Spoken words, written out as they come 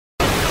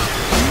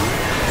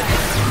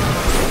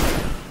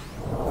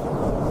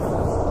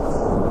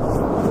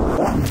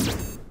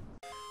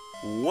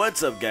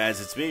What's up,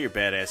 guys? It's me, your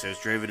badass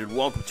host Draven, and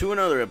welcome to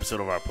another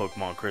episode of our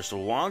Pokemon Crystal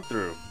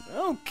walkthrough.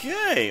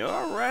 Okay,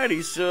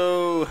 alrighty,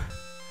 so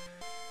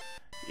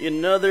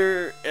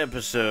another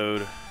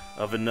episode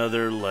of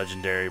another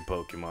legendary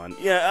Pokemon.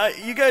 Yeah,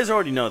 you guys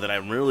already know that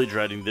I'm really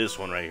dreading this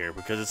one right here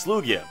because it's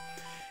Lugia,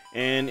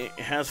 and it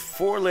has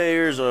 4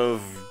 layers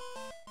of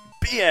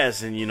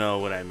BS, and you know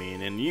what I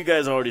mean. And you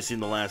guys already seen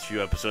the last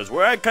few episodes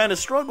where I kind of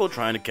struggled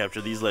trying to capture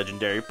these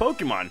legendary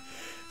Pokemon.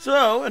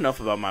 So,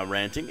 enough about my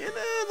ranting, and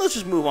let's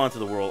just move on to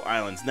the Whirl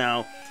Islands.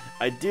 Now,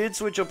 I did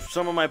switch up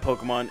some of my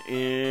Pokemon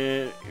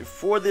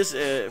for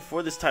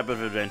this type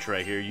of adventure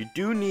right here. You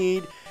do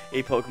need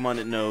a Pokemon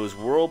that knows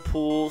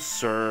Whirlpool,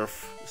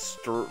 Surf,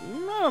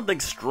 I don't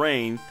think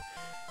Strength.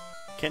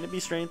 Can it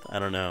be Strength? I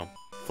don't know.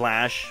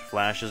 Flash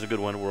is a good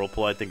one.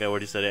 Whirlpool, I think I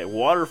already said it.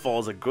 Waterfall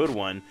is a good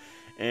one.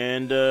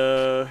 And,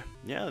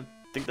 yeah,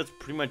 I think that's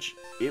pretty much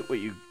it what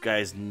you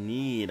guys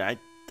need. I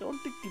don't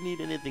think you need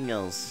anything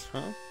else,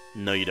 huh?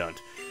 No, you don't.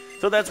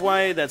 So that's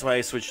why I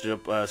switched it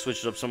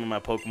up some of my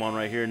Pokemon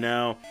right here.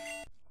 Now,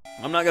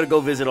 I'm not gonna go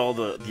visit all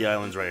the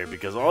islands right here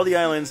because all the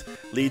islands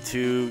lead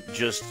to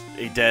just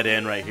a dead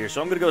end right here.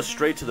 So I'm gonna go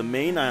straight to the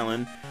main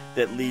island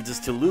that leads us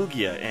to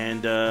Lugia.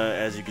 And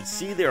as you can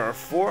see, there are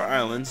 4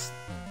 islands.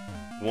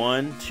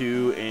 1,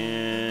 2,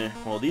 and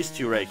well, these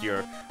 2 right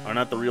here are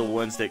not the real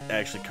ones that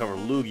actually cover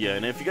Lugia.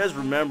 And if you guys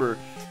remember,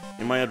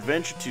 in my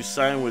adventure to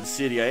Cianwood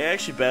City, I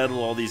actually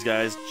battled all these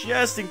guys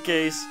just in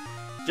case.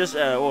 Just,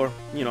 or,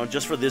 you know,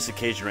 just for this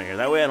occasion right here.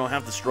 That way I don't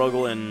have to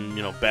struggle and,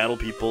 you know, battle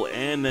people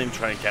and then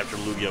try and capture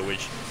Lugia,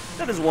 which,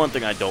 that is one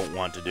thing I don't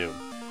want to do.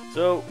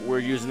 So, we're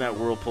using that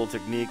Whirlpool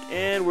technique,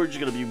 and we're just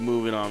going to be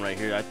moving on right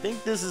here. I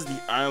think this is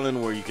the island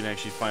where you can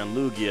actually find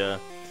Lugia,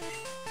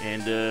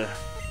 and,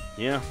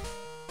 yeah.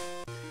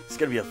 It's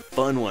going to be a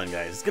fun one,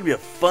 guys. It's going to be a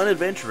fun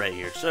adventure right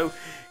here. So,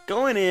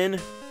 going in,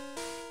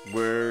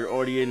 we're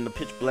already in the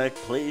pitch black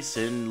place,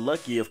 and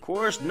Lucky, of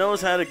course,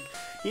 knows how to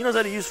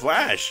use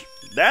Flash.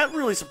 That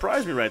really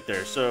surprised me right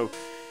there. So,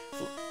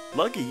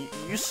 Lucky,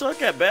 you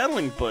suck at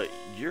battling, but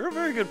you're a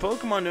very good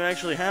Pokemon to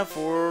actually have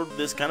for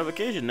this kind of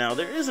occasion. Now,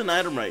 there is an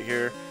item right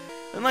here,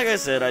 and like I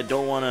said, I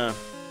don't want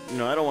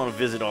to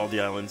visit all the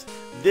islands.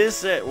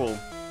 This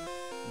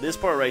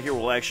part right here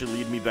will actually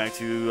lead me back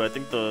to, I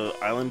think, the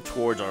island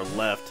towards our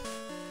left.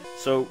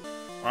 So,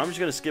 I'm just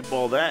gonna skip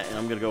all that, and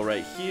I'm gonna go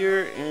right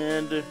here,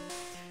 and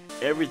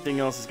everything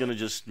else is gonna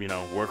just, you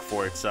know, work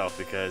for itself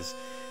because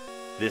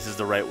this is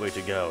the right way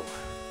to go.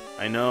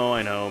 I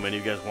know, many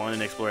of you guys want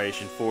an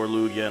exploration for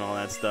Lugia and all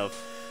that stuff,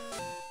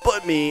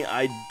 but me,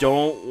 I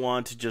don't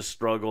want to just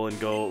struggle and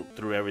go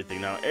through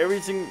everything. Now,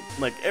 everything,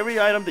 like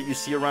every item that you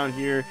see around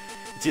here,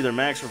 it's either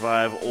Max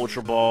Revive,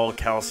 Ultra Ball,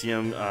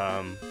 Calcium,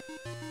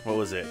 what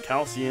was it?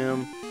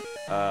 Calcium,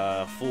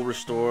 Full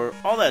Restore,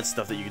 all that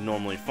stuff that you can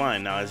normally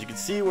find. Now, as you can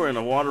see, we're in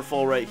a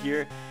waterfall right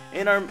here,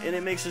 and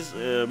it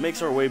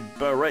makes our way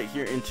right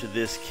here into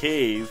this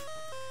cave.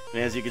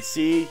 And as you can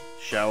see,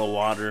 shallow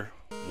water.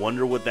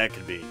 Wonder what that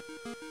could be.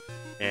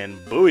 And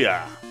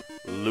booyah!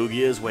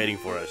 Lugia is waiting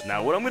for us.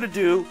 Now, what I'm going to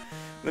do,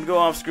 I'm going to go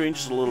off screen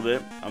just a little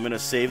bit. I'm going to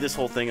save this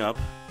whole thing up.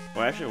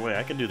 Well, actually, wait,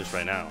 I can do this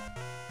right now.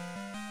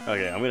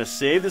 Okay, I'm going to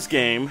save this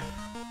game.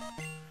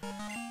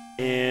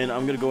 And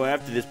I'm going to go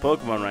after this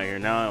Pokemon right here.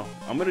 Now,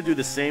 I'm going to do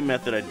the same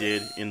method I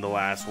did in the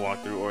last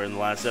walkthrough, or in the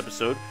last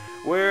episode,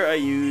 where I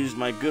used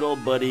my good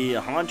old buddy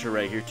Haunter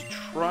right here to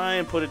try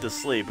and put it to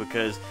sleep,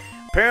 because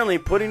apparently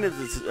putting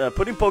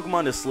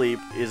Pokemon to sleep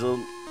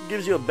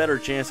gives you a better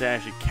chance to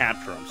actually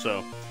capture them.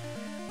 So,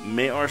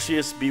 may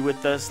Arceus be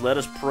with us. Let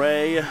us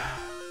pray.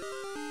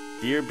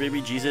 Dear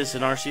baby Jesus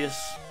and Arceus,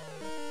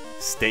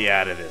 stay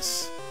out of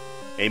this.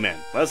 Amen.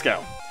 Let's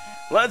go.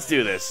 Let's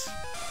do this.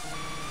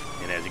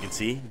 And as you can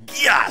see,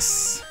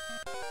 yes!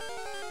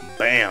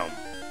 Bam!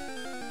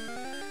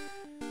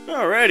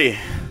 Alrighty.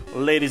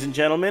 Ladies and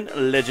gentlemen,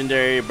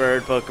 legendary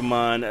bird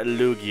Pokemon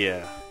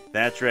Lugia.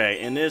 That's right,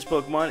 and this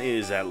Pokemon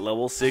is at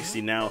level 60.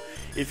 Now,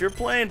 if you're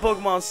playing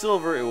Pokemon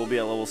Silver, it will be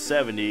at level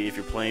 70. If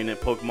you're playing at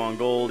Pokemon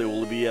Gold, it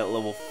will be at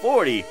level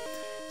 40.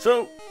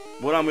 So,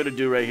 what I'm going to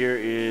do right here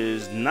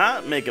is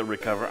not make it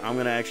recover. I'm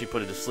going to actually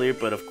put it to sleep,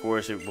 but of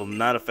course, it will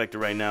not affect it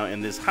right now.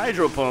 And this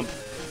Hydro Pump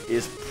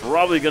is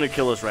probably going to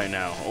kill us right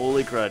now.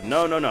 Holy crud.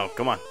 No.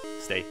 Come on.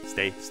 Stay.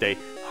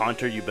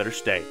 Haunter, you better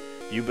stay.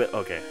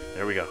 Okay,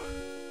 there we go.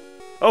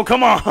 Oh,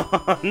 come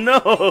on!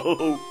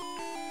 No!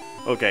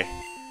 Okay.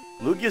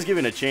 Lugia's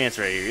giving a chance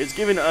right here. It's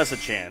giving us a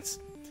chance.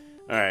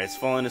 Alright, it's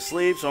falling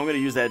asleep, so I'm going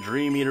to use that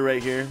Dream Eater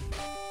right here.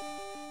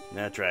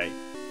 That's right.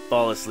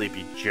 Fall asleep,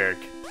 you jerk.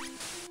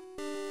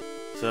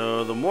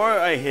 So, the more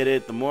I hit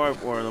it, the more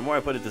I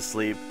put it to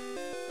sleep.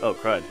 Oh,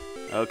 crud.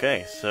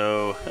 Okay,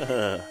 so,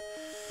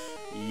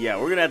 yeah,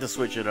 we're going to have to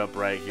switch it up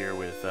right here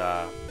with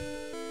an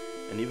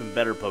even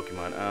better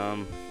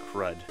Pokemon.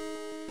 Crud.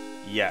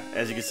 Yeah,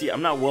 as you can see,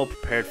 I'm not well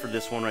prepared for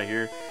this one right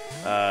here.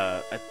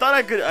 I thought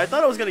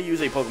I was gonna use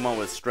a Pokemon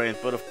with strength,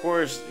 but of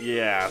course,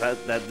 yeah,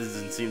 that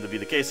doesn't seem to be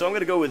the case. So I'm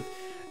gonna go with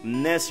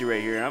Nessie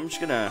right here. I'm just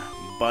gonna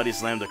body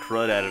slam the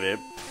crud out of it.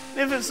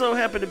 If it so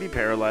happened to be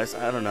paralyzed,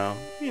 I don't know.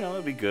 You know,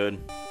 it'd be good,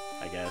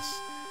 I guess.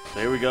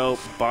 There we go.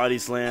 Body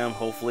slam.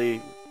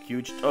 Hopefully,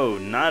 huge. Oh,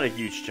 not a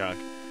huge chunk.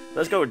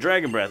 Let's go with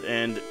Dragon Breath.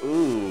 And,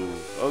 ooh.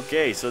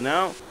 Okay, so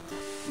now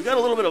we got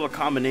a little bit of a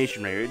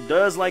combination right here. It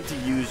does like to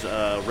use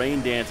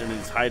Rain Dance and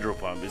its Hydro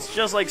Pump. It's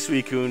just like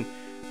Suicune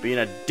being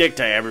a dick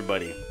to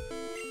everybody.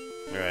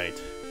 Alright.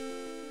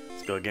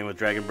 Let's go again with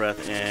Dragon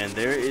Breath. And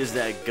there is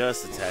that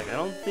Gust attack. I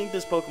don't think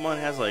this Pokemon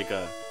has like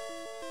a...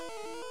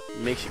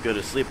 makes you go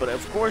to sleep. But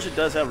of course it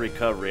does have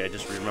recovery. I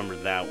just remember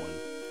that one.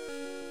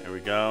 There we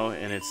go.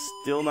 And it's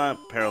still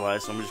not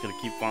paralyzed. So I'm just going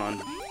to keep on...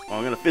 well,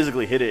 I'm going to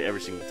physically hit it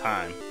every single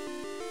time.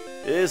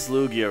 This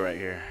Lugia right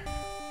here.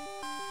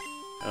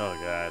 Oh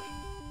god.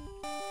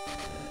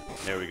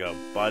 There we go.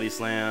 Body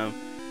slam.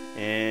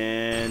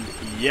 And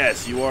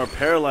yes, you are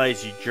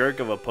paralyzed, you jerk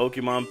of a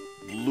Pokemon,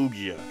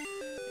 Lugia.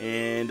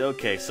 And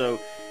okay, so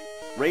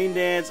Rain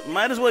Dance,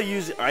 might as well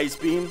use Ice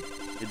Beam.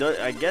 It does,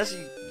 I guess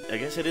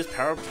it is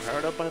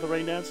powered up by the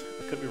Rain Dance.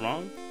 I could be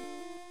wrong.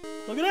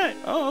 Look at that.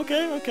 Oh,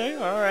 okay,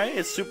 all right.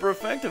 It's super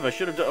effective. I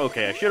should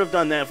have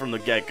done that from the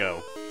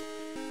get-go.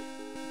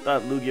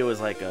 Thought Lugia was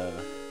like a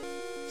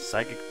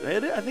psychic.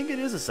 I think it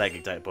is a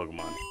psychic type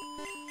Pokemon.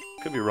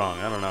 Could be wrong.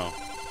 I don't know.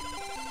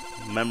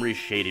 Memory's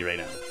shady right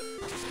now.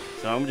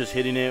 So I'm just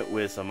hitting it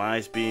with some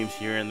ice beams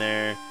here and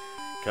there.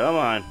 Come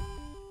on.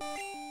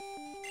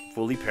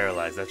 Fully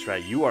paralyzed. That's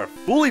right. You are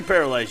fully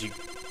paralyzed, you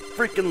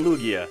freaking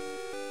Lugia.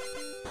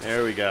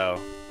 There we go.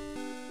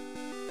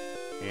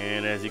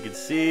 And as you can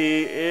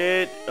see,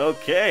 it...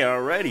 okay,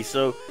 alrighty.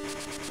 So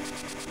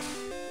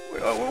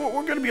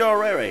we're going to be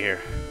alright right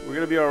here. We're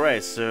going to be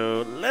alright.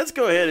 So let's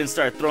go ahead and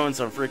start throwing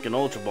some freaking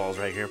Ultra Balls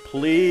right here.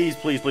 Please,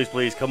 please, please,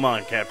 please. Come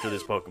on, capture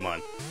this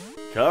Pokemon.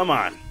 Come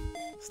on.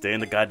 Stay in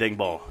the goddamn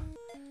ball.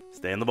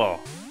 Stay in the ball.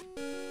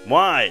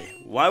 Why?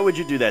 Why would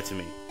you do that to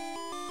me?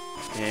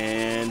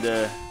 And,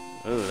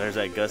 oh, there's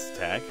that Gust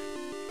attack.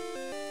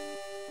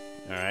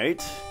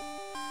 Alright.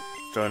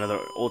 Throw another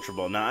Ultra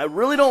Ball. Now, I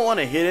really don't want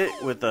to hit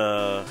it with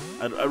a...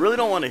 I really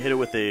don't want to hit it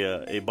with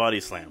a Body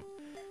Slam.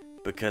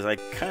 Because I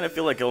kind of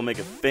feel like it'll make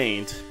it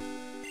faint.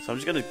 So I'm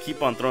just going to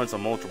keep on throwing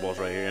some Ultra Balls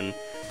right here. And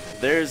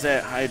there's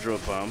that Hydro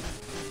Pump.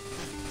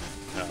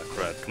 Oh,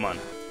 crud. Come on.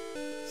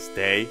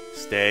 Stay.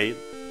 Stay.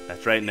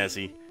 That's right,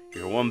 Nessie.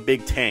 You're one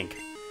big tank.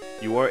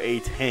 You are a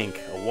tank.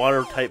 A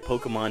water-type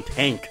Pokemon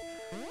tank.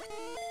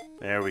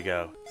 There we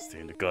go. Stay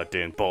in the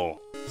goddamn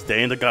ball.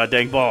 Stay in the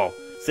goddamn ball.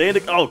 Stay in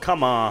the... oh,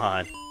 come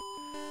on.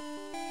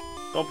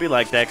 Don't be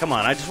like that. Come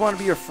on. I just want to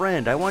be your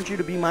friend. I want you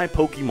to be my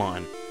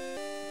Pokemon.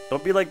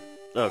 Don't be like...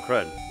 oh,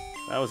 crud.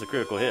 That was a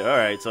critical hit.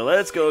 Alright, so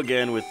let's go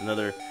again with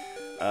another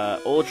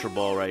Ultra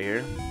Ball right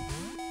here.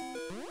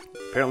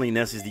 Apparently,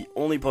 Nessie's the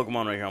only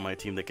Pokemon right here on my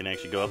team that can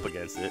actually go up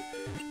against it.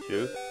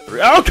 2,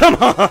 3. Oh, come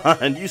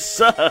on! You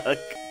suck!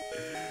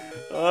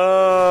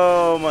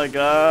 Oh, my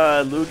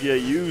God.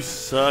 Lugia, you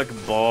suck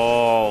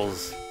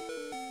balls.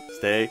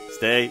 Stay,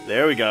 stay.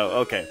 There we go.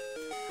 Okay.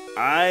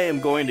 I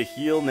am going to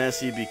heal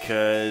Nessie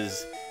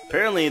because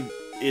apparently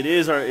it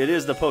is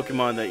the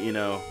Pokemon that, you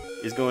know,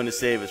 is going to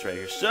save us right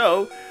here.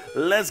 So,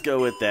 let's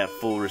go with that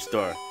full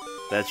restore.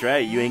 That's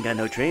right, you ain't got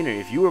no trainer.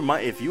 If you were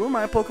my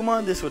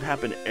Pokemon, this would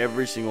happen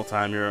every single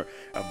time you're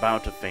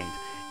about to faint.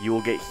 You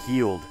will get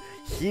healed.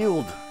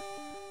 Healed.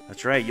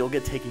 That's right, you'll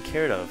get taken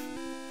care of.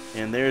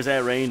 And there's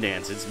that Rain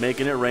Dance. It's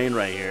making it rain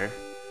right here.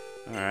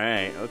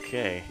 Alright,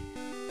 okay.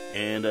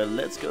 And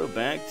let's go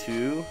back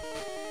to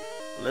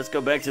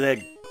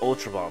that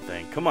Ultra Ball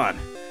thing. Come on.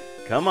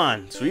 Come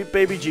on, sweet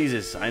baby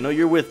Jesus. I know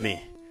you're with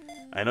me.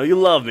 I know you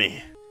love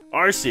me.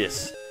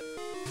 Arceus.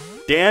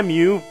 Damn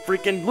you,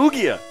 freaking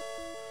Lugia.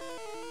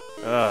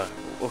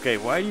 Okay,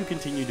 why do you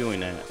continue doing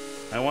that?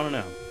 I want to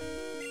know.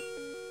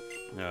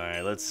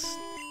 Alright, let's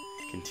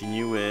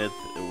continue with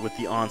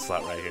the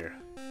Onslaught right here.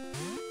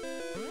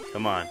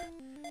 Come on.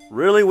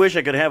 Really wish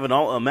I could have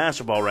a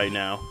Master Ball right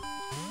now.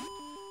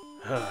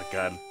 Oh,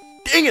 God.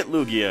 Dang it,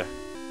 Lugia!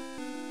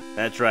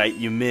 That's right,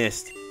 you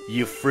missed.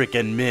 You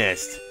freaking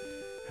missed.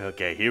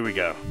 Okay, here we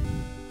go.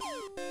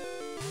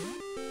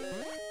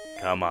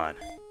 Come on.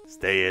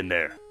 Stay in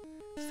there.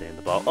 Stay in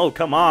the ball. Oh,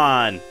 come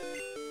on!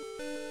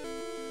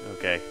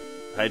 Okay,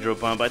 Hydro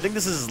Pump. I think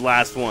this is his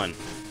last one.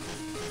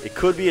 It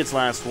could be its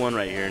last one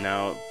right here.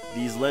 Now,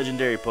 these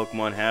legendary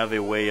Pokemon have a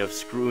way of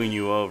screwing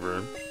you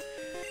over.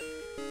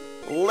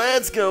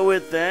 Let's go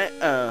with that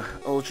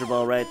Ultra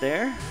Ball right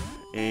there.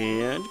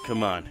 And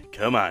come on,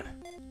 come on.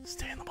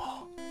 Stay in the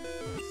ball.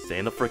 Stay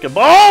in the freaking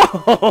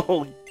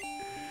ball!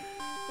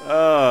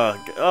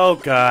 Oh,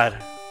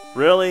 God.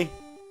 Really?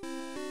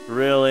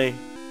 Really?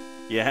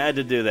 You had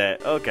to do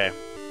that. Okay.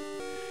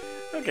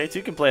 Okay,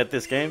 2 can play at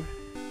this game.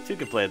 2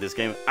 can play at this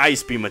game.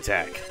 Ice Beam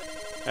attack.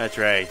 That's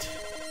right.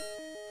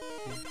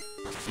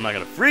 I'm not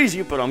going to freeze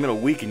you, but I'm going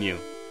to weaken you.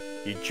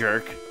 You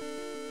jerk.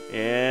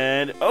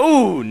 And,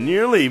 oh,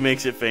 nearly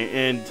makes it faint.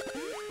 And,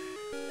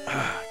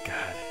 oh,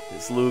 God.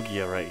 This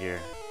Lugia right here.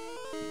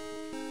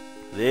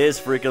 This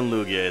freaking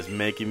Lugia is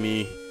making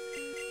me...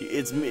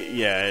 it's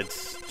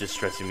just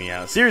stressing me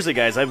out. Seriously,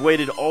 guys, I've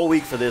waited all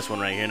week for this one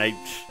right here. And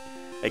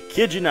I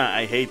kid you not,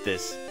 I hate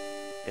this.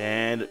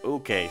 And,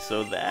 okay,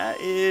 so that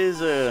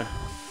is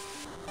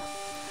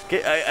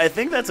Okay, I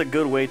think that's a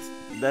good way.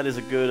 That is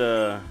a good,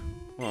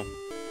 well,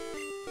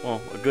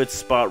 a good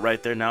spot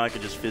right there. Now I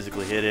can just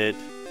physically hit it.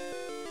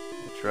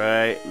 That's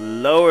right.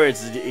 Lower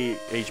its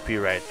HP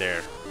right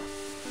there.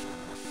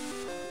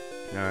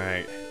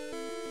 Alright.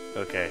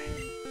 Okay.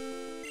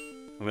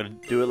 I'm gonna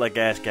do it like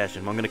Ash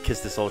Ketchum. I'm gonna kiss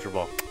this Ultra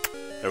Ball.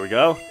 There we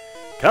go.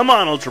 Come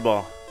on, Ultra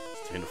Ball.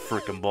 Stay in the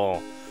freaking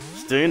ball.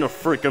 Stay in the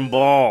freaking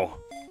ball.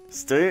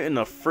 Stay in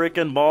the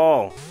freaking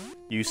ball.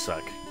 You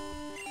suck.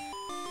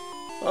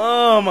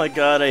 Oh my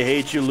god, I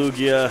hate you,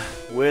 Lugia.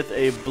 With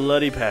a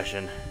bloody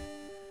passion.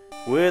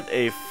 With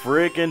a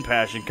freaking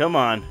passion. Come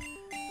on.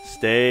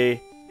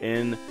 Stay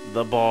in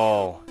the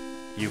ball.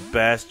 You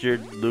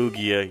bastard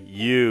Lugia.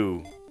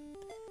 You.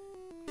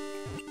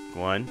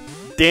 One.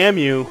 Damn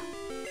you.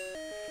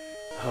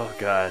 Oh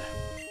god.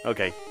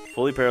 Okay.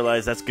 Fully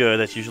paralyzed. That's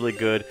good. That's usually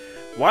good.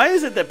 Why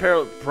is it that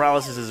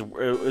paralysis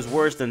is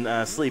worse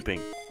than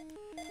sleeping?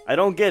 I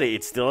don't get it.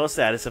 It's still a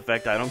status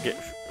effect.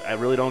 I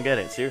really don't get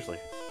it. Seriously.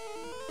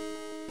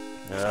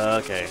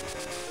 Okay.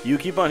 You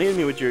keep on hitting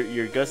me with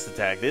your gust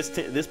attack. This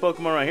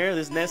Pokemon right here,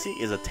 this Nessie,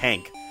 is a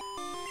tank.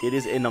 It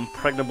is an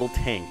impregnable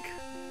tank.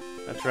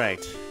 That's right.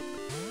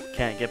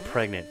 Can't get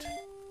pregnant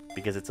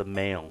because it's a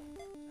male.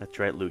 That's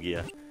right,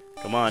 Lugia.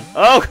 Come on.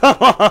 Oh, come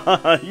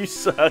on! You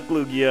suck,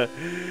 Lugia.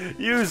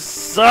 You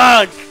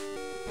suck!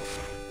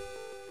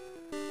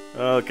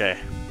 Okay.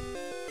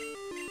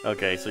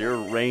 Okay, so your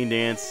Rain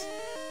Dance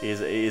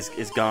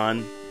is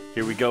gone.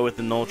 Here we go with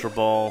the Ultra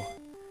Ball.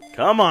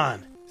 Come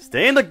on!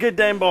 Stay in the good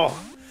damn ball!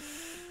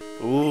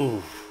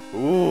 Ooh.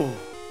 Ooh.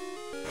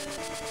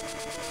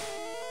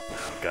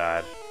 Oh,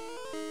 God.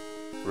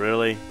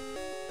 Really?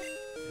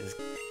 This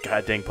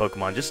goddamn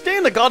Pokemon. Just stay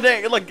in the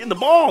goddamn, like, in the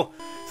ball!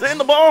 Stay in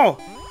the ball!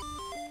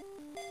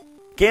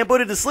 Can't put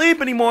it to sleep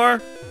anymore!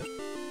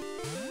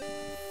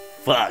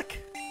 Fuck.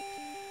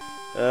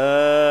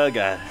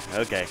 God.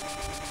 Okay.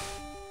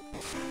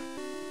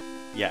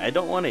 Yeah, I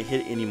don't want to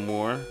hit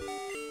anymore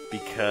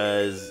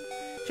because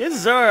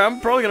chances are I'm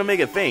probably gonna make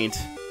it faint.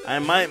 I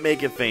might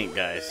make it faint,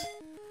 guys.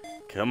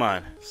 Come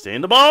on, stay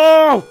in the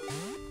ball!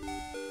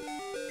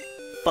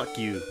 Fuck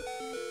you.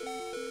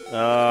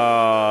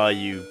 Oh,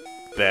 you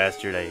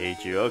bastard, I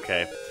hate you.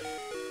 Okay.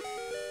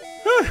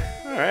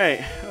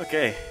 Alright,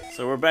 okay.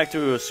 So we're back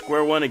to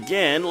square one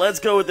again. Let's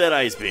go with that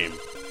Ice Beam.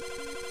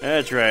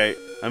 That's right.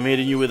 I'm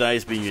hitting you with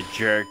Ice Beam, you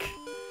jerk.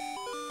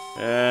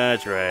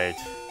 That's right.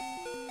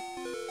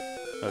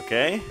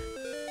 Okay.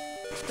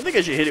 I think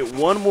I should hit it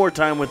one more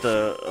time with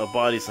a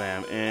Body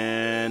Slam.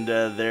 And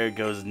there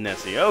goes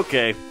Nessie.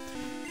 Okay.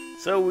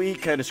 So we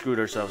kind of screwed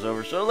ourselves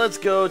over. So let's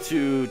go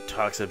to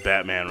Toxic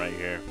Batman right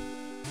here.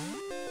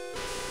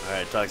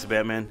 Alright, Toxic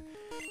Batman.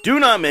 Do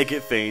not make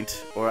it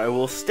faint, or I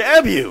will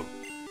stab you!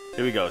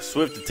 Here we go.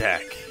 Swift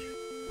Attack.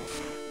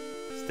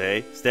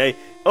 Stay. Stay.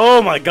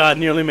 Oh my god,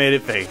 nearly made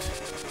it faint.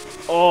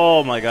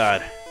 Oh my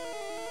god.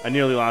 I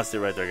nearly lost it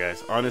right there,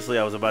 guys. Honestly,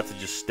 I was about to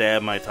just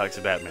stab my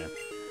Toxic Batman.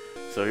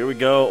 So here we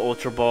go,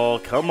 Ultra Ball.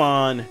 Come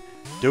on.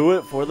 Do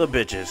it for the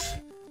bitches.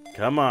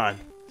 Come on.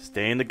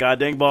 Stay in the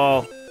goddamn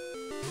ball.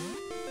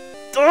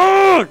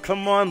 Oh,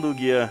 come on,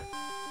 Lugia.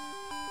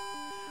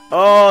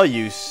 Oh,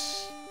 you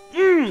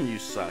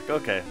suck.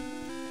 Okay.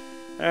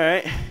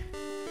 Alright.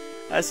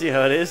 I see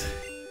how it is.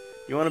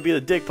 You want to be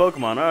the dick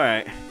Pokemon.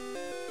 Alright.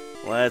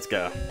 Let's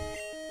go.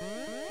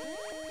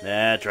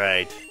 That's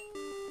right.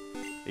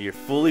 You're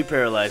fully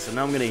paralyzed, so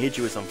now I'm going to hit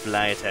you with some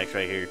fly attacks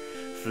right here.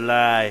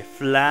 Fly,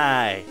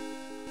 fly.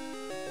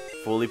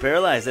 Fully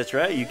paralyzed, that's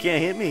right. You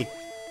can't hit me.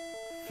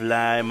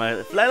 Fly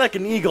like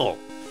an eagle.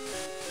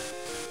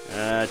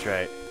 That's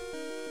right.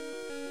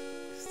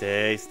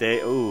 Stay, stay.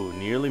 Ooh,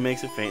 nearly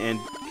makes it faint. And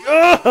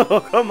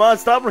oh, come on,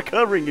 stop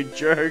recovering, you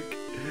jerk.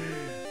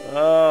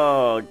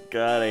 Oh,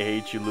 God, I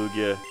hate you,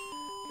 Lugia.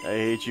 I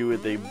hate you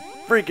with a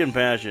freaking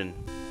passion.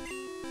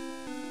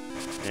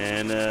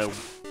 And,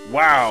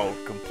 wow,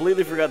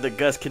 completely forgot that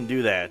Gus can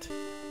do that.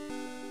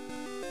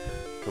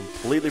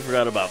 Completely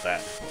forgot about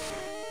that.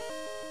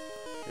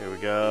 Here we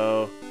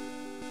go.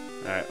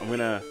 Alright, I'm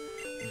gonna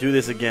do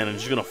this again. I'm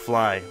just gonna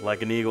fly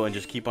like an eagle and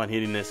just keep on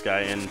hitting this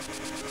guy. And,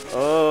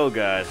 oh,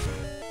 God.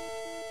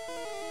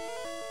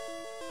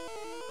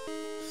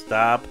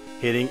 Stop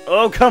hitting.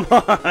 Oh, come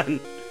on!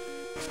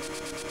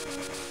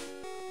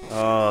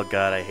 Oh,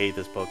 God, I hate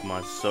this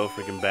Pokemon so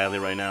freaking badly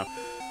right now.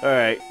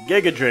 Alright,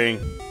 Giga Drain.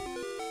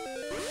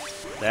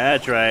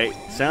 That's right.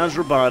 Sounds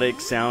robotic,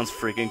 sounds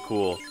freaking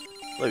cool.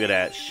 Look at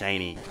that,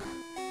 shiny.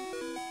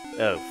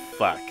 Oh,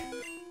 fuck.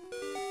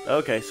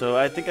 Okay, so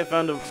I think I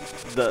found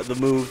the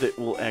move that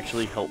will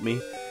actually help me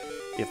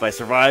if I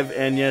survive,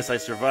 and yes, I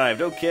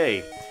survived.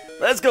 Okay,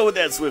 let's go with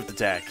that Swift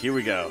Attack. Here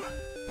we go.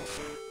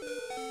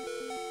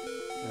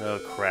 Oh,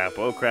 crap.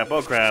 Oh, crap.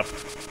 Oh, crap.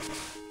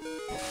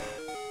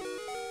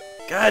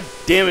 God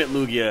damn it,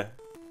 Lugia.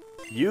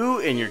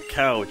 You and your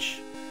couch.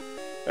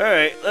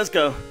 Alright, let's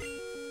go.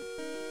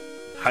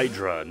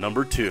 Hydra,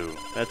 number 2.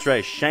 That's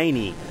right,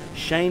 shiny.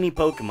 Shiny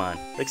Pokemon.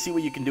 Let's see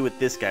what you can do with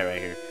this guy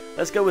right here.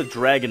 Let's go with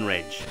Dragon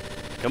Rage.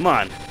 Come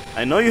on.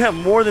 I know you have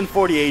more than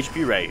 40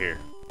 HP right here.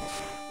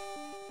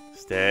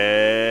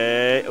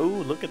 Stay.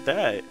 Ooh, look at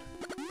that.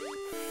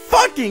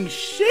 Fucking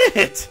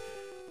shit!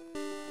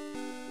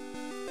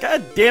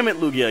 God damn it,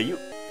 Lugia. You.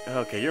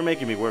 Okay, you're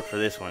making me work for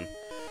this one.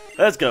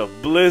 Let's go.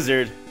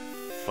 Blizzard.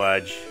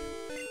 Fudge.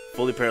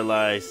 Fully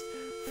paralyzed.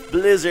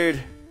 Blizzard.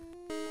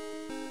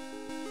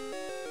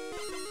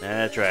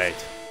 That's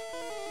right.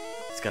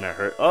 It's gonna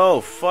hurt. Oh,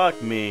 fuck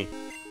me.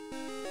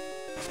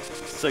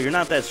 So you're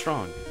not that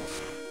strong.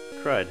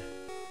 Crud.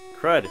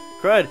 Crud.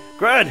 Crud.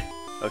 Crud!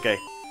 Okay.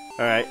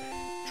 Alright.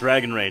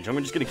 Dragon Rage. I'm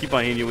just gonna keep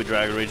on hitting you with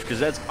Dragon Rage because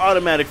that's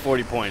automatic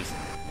 40 points.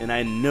 And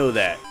I know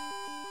that.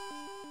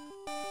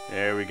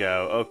 There we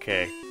go.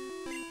 Okay.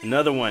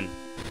 Another one.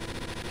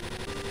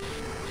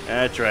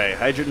 That's right.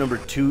 Hydra number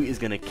 2 is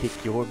gonna kick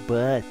your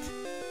butt.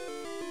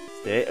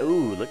 Stay.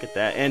 Ooh, look at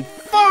that. And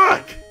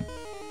fuck!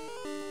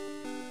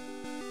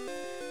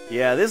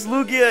 Yeah, this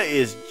Lugia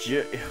is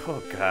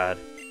oh, God.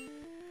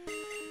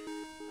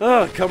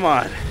 Oh, come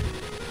on.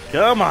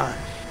 Come on.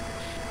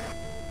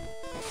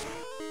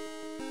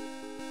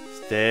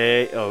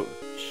 Stay. Oh,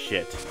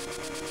 shit.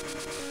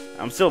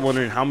 I'm still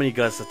wondering how many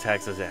gust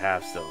attacks does it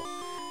have still.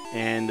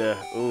 And,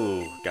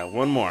 ooh, got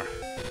one more.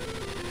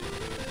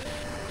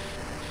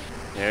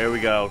 There we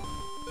go.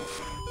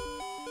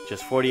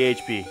 Just 40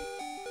 HP.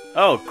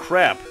 Oh,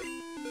 crap.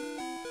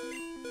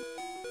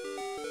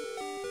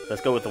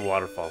 Let's go with the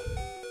waterfall.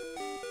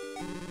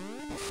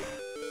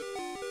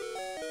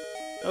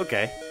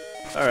 Okay.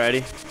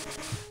 Alrighty.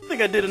 I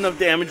think I did enough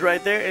damage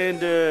right there, and,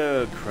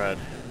 crud.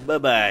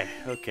 Bye-bye.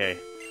 Okay.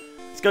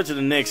 Let's go to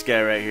the next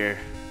guy right here.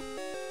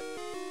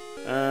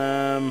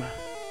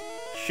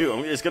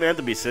 Shoot, it's gonna have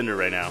to be Cinder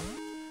right now.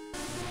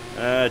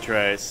 That's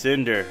right,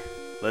 Cinder.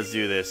 Let's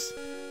do this.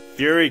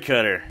 Fury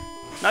Cutter.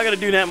 Not gonna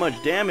do that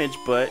much damage,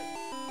 but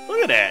look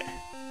at that.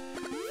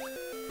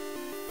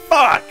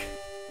 Fuck!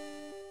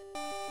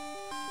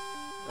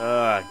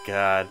 Oh,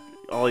 God.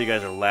 All you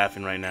guys are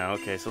laughing right now.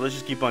 Okay, so let's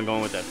just keep on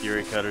going with that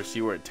Fury Cutter,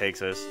 see where it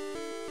takes us.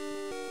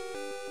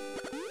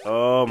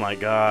 Oh my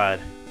God.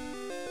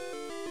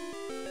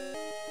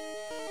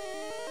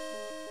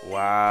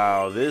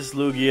 Wow, this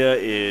Lugia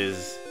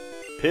is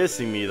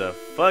pissing me the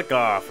fuck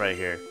off right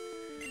here.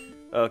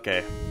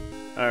 Okay.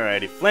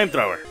 Alrighty,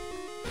 Flamethrower.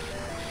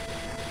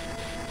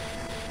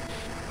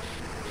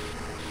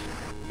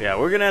 Yeah,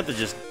 we're gonna have to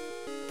just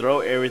throw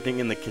everything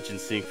in the kitchen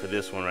sink for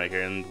this one right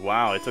here. And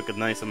wow, it took a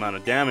nice amount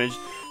of damage.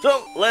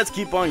 So let's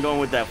keep on going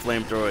with that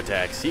flamethrower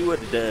attack. See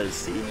what it does.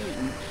 See?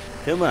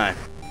 Come on.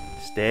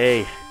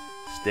 Stay.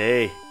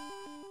 Stay.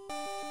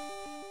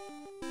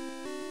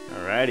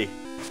 Alrighty.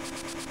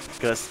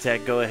 Gust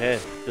attack, go ahead.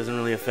 Doesn't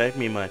really affect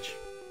me much.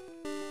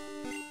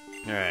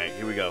 Alright,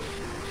 here we go.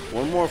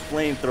 One more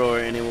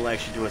flamethrower and it will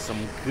actually do us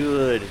some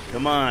good.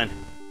 Come on.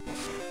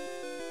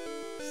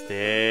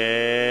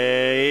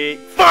 Stay.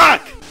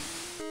 Fuck!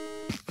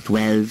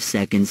 12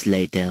 seconds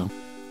later.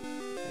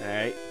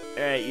 Alright.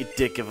 Alright, you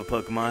dick of a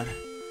Pokemon.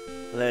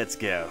 Let's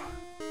go.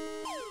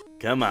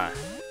 Come on.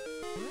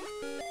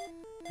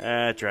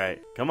 That's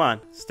right. Come on.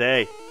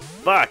 Stay.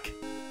 Fuck!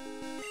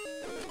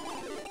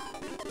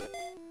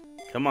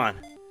 Come on.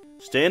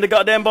 Stay in the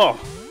goddamn ball.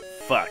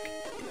 Fuck.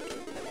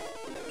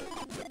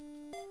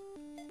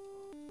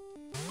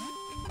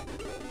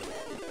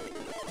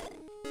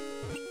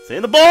 Stay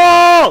in the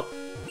ball!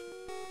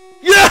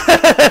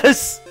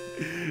 Yes!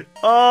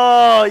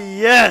 Oh,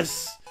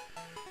 yes!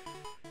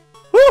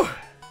 Whew!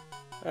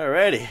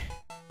 Alrighty.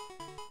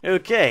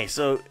 Okay,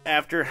 so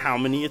after how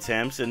many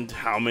attempts and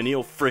how many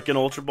freaking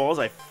Ultra Balls,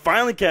 I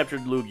finally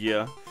captured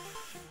Lugia.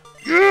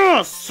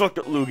 Yeah! Suck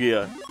it,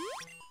 Lugia.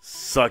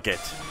 Suck it.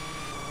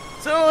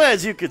 So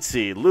as you can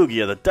see,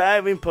 Lugia, the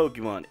diving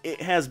Pokemon,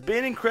 it has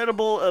been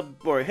incredible,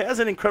 or it has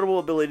an incredible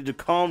ability to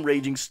calm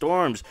raging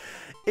storms.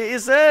 It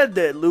is said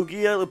that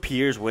Lugia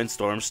appears when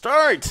storms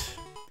start.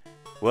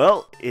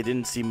 Well, it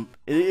didn't see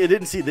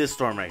this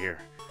storm right here.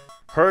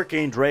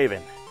 Hurricane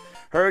Draven.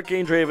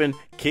 Hurricane Draven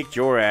kicked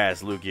your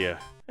ass, Lugia.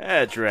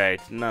 That's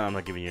right. No, I'm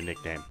not giving you a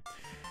nickname.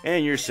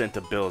 And you're sent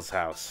to Bill's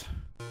house.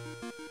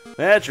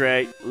 That's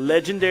right.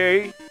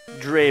 Legendary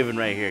Draven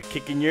right here,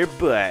 kicking your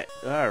butt.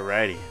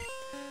 Alrighty.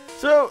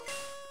 So,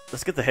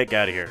 let's get the heck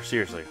out of here,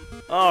 seriously.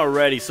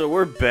 Alrighty, so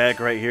we're back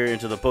right here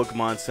into the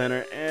Pokemon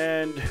Center,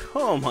 and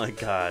oh my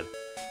God.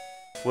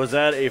 Was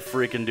that a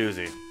freaking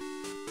doozy?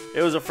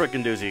 It was a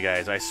freaking doozy,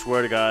 guys. I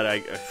swear to God,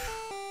 I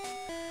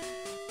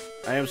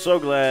am so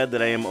glad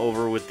that I am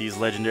over with these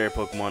legendary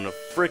Pokemon. A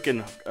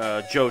freaking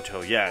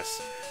Johto,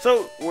 yes.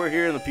 So, we're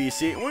here in the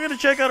PC, and we're going to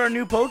check out our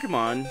new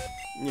Pokemon,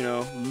 you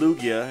know,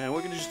 Lugia, and we're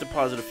going to just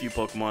deposit a few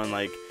Pokemon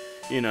like,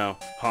 you know,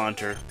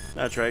 Haunter.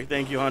 That's right.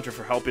 Thank you, Haunter,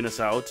 for helping us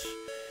out.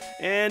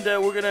 And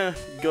we're going to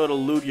go to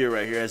Lugia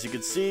right here. As you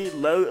can see,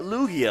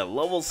 Lugia,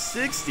 level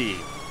 60.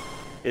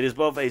 It is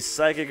both a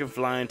Psychic and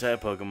Flying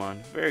type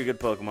Pokemon. Very good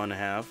Pokemon to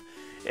have.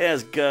 It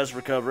has Gust,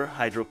 Recover,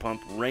 Hydro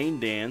Pump, Rain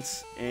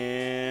Dance.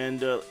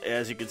 And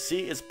as you can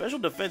see, its special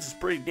defense is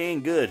pretty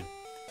dang good.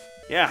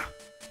 Yeah.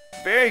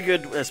 Very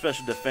good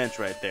special defense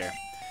right there.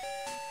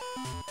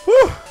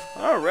 Whew.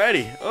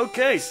 Alrighty,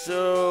 okay,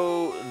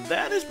 so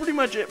that is pretty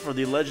much it for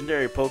the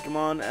Legendary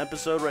Pokemon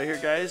episode right here,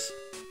 guys.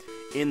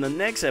 In the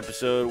next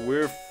episode,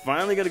 we're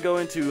finally going to go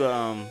into,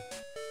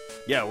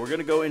 we're going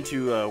to go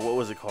into, what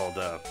was it called,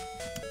 the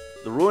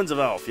Ruins of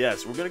Elf.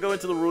 Yes, we're going to go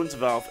into the Ruins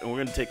of Elf, and we're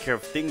going to take care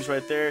of things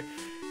right there,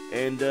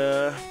 and,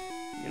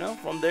 you know,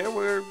 from there,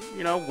 we're,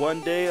 you know,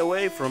 one day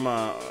away from,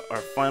 our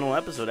final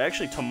episode.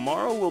 Actually,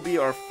 tomorrow will be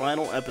our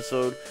final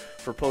episode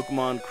for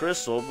Pokemon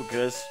Crystal,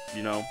 because,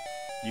 you know,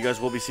 you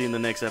guys will be seeing the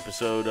next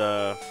episode,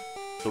 the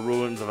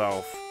Ruins of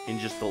Elf, in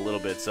just a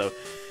little bit. So,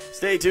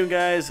 stay tuned,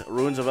 guys.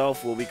 Ruins of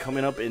Elf will be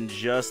coming up in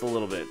just a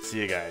little bit.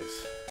 See you guys.